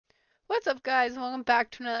What's up, guys? Welcome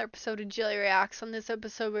back to another episode of Jilly Reacts. On this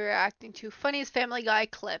episode, we're reacting to funniest Family Guy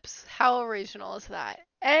clips. How original is that?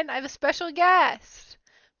 And I have a special guest,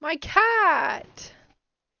 my cat.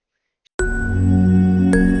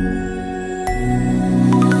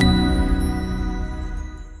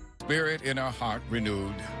 Spirit in her heart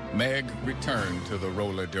renewed, Meg returned to the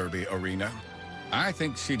roller derby arena. I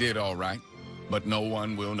think she did all right, but no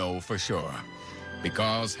one will know for sure.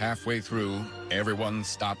 Because halfway through, everyone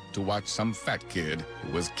stopped to watch some fat kid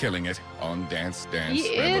who was killing it on Dance Dance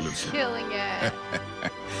He Revolution. is killing it.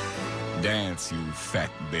 Dance, you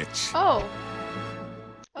fat bitch. Oh.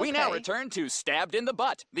 Okay. We now return to Stabbed in the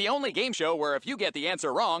Butt, the only game show where if you get the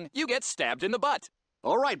answer wrong, you get stabbed in the butt.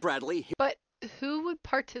 All right, Bradley, But who would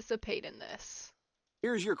participate in this?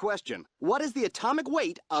 here's your question. What is the atomic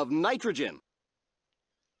weight of nitrogen?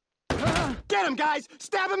 Get him, guys!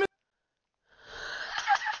 Stab him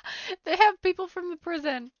They have people from the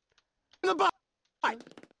prison. in the butt!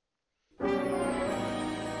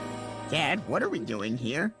 Dad, what are we doing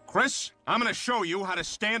here? Chris, I'm gonna show you how to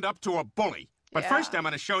stand up to a bully. But Yeah. first, I'm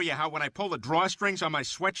gonna show you how when I pull the drawstrings on my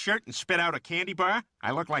sweatshirt and spit out a candy bar,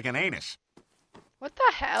 I look like an anus. What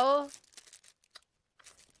the hell?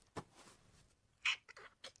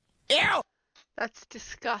 Ew! That's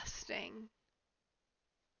disgusting.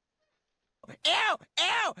 Ew!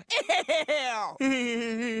 Ew!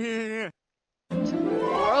 Ew!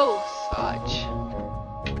 Gross, Such.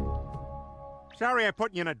 Sorry I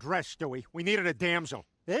put you in a dress, Stewie. We needed a damsel.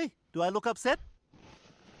 Hey, do I look upset?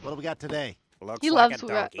 What do we got today? Looks He like loves a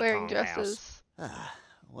Donkey wearing Kong house. dresses. Ah,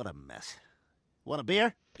 what a mess. Want a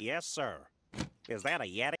beer? Yes, sir. Is that a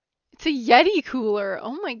Yeti? It's a Yeti cooler.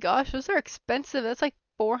 Oh my gosh, those are expensive. That's like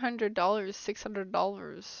 $400,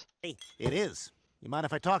 $600. It is. You mind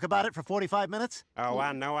if I talk about it for 45 minutes? Oh,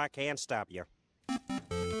 I know I can't stop you.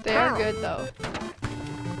 They are good though.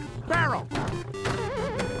 Barrel!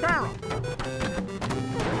 Barrel!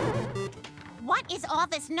 What is all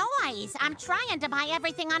this noise? I'm trying to buy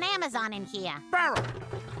everything on Amazon in here. Barrel!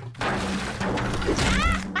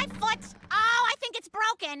 Ah, my foot! Oh, I think it's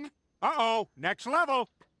broken. Uh-oh, next level.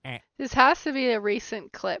 This has to be a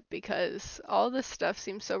recent clip because all this stuff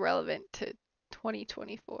seems so relevant to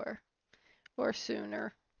 2024 or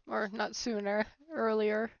sooner, or not sooner,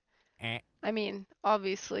 earlier. I mean,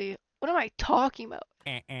 obviously. What am I talking about?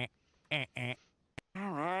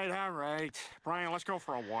 All right. Brian, let's go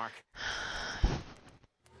for a walk.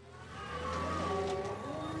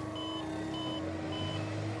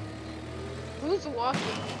 Who's walking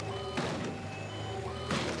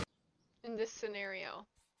in this scenario?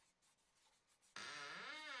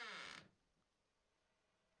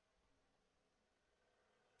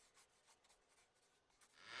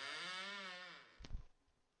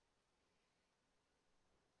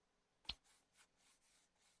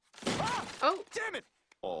 Oh, Damn it!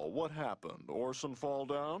 Oh, what happened? Orson fall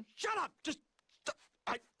down? Shut up!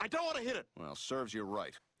 I don't want to hit it. Well, serves you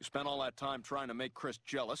right. You spent all that time trying to make Chris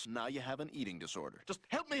jealous, and now you have an eating disorder. Just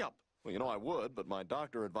help me up. Well, you know I would, but my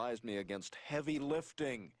doctor advised me against heavy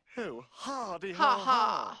lifting. Oh, hardy ha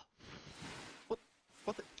ha.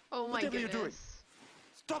 What the? Oh my Whatever you're doing. goodness.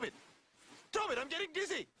 Stop it! Stop it! I'm getting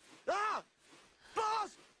dizzy! Ah!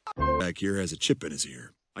 Boss! Back here has a chip in his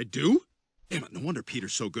ear. I do? Damn it, no wonder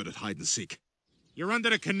Peter's so good at hide and seek. You're under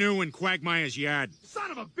the canoe in Quagmire's yard. Son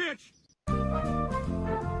of a bitch!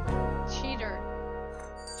 Cheater.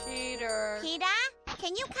 Cheater. Peter,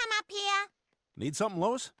 can you come up here? Need something,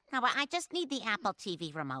 Lois? No, but I just need the Apple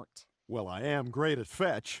TV remote. Well, I am great at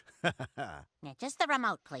fetch. Yeah, just the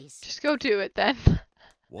remote, please. Just go do it then.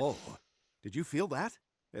 Whoa. Did you feel that?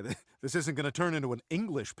 This isn't going to turn into an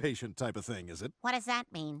English patient type of thing, is it? What does that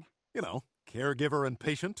mean? You know, caregiver and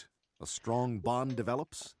patient. A strong bond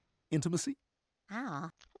develops. Intimacy. Oh,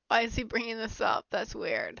 Why is he bringing this up? That's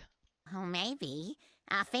weird. oh, maybe.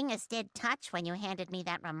 Our fingers did touch when you handed me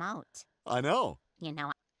that remote. I know. You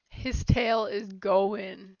know, His tail is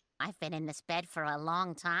going. I've been in this bed for a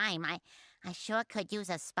long time. I sure could use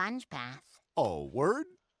a sponge bath. Oh, word?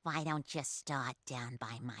 Why don't you start down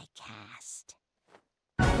by my cast?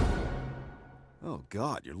 Oh,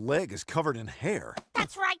 God, your leg is covered in hair.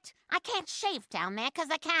 That's right. I can't shave down there because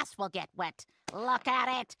the cast will get wet. Look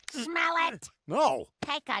at it. Smell it. No.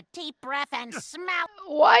 Take a deep breath and smell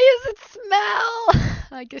Why does it smell?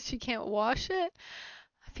 I guess you can't wash it.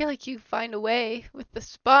 I feel like you find a way with the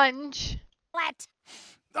sponge. it.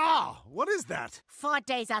 Ah, what is that? 4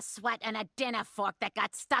 days of sweat and a dinner fork that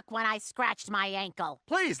got stuck when I scratched my ankle.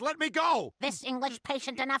 Please, let me go. This English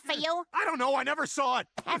patient enough for you? I don't know. I never saw it.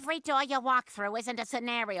 Every door you walk through isn't a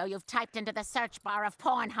scenario you've typed into the search bar of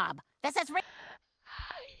Pornhub. This is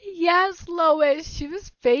Yes, Lois, she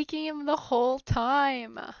was faking him the whole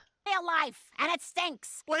time. Real life, and it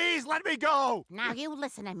stinks. Please let me go. Now you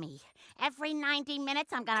listen to me. Every 90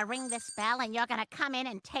 minutes, I'm gonna ring this bell, and you're gonna come in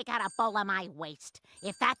and take out a bowl of my waste.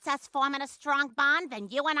 If that's us forming a strong bond, then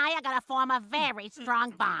you and I are gonna form a very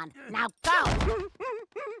strong bond. Now go.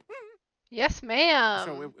 Yes, ma'am.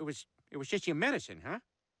 So it was just your medicine, huh?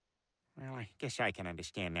 Well, I guess I can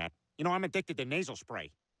understand that. You know, I'm addicted to nasal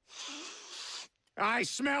spray. I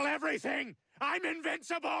smell everything! I'm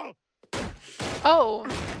invincible! Oh.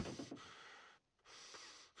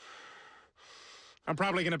 I'm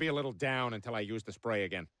probably gonna be a little down until I use the spray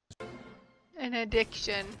again. An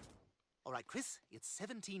addiction. All right, Chris, it's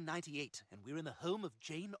 1798, and we're in the home of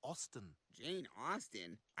Jane Austen. Jane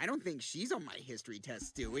Austen? I don't think she's on my history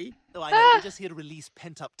test, Stewie. Oh, I know. We're just here to release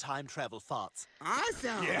pent-up time travel thoughts.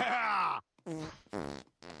 Awesome! Yeah!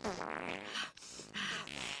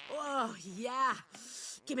 Oh, yeah.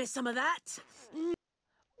 Give me some of that.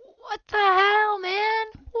 What the hell, man?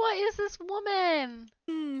 What is this woman?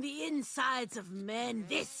 The insides of men.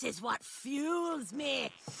 This is what fuels me.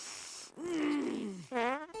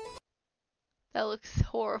 That looks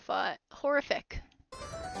horrific.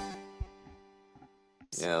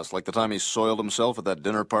 Yeah, it's like the time he soiled himself at that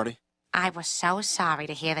dinner party. I was so sorry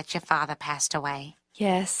to hear that your father passed away.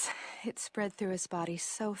 Yes, it spread through his body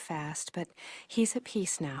so fast, but he's at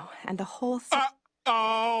peace now, and the whole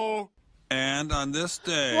Oh! And on this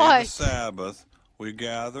day, What? the Sabbath, we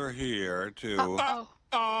gather here to...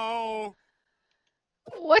 Oh!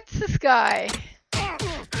 What's this guy?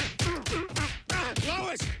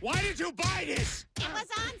 Lois, why did you buy this? It was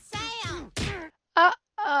on sale.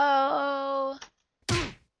 Uh-oh.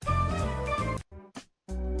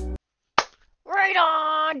 Right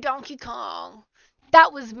on, Donkey Kong.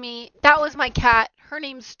 That was me. That was my cat. Her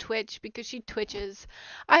name's Twitch because she twitches.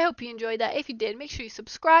 I hope you enjoyed that. If you did, make sure you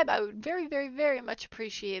subscribe. I would very, very, very much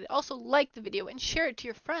appreciate it. Also, like the video and share it to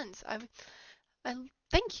your friends. I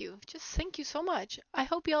thank you. Just thank you so much. I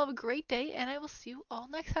hope you all have a great day, and I will see you all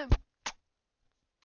next time.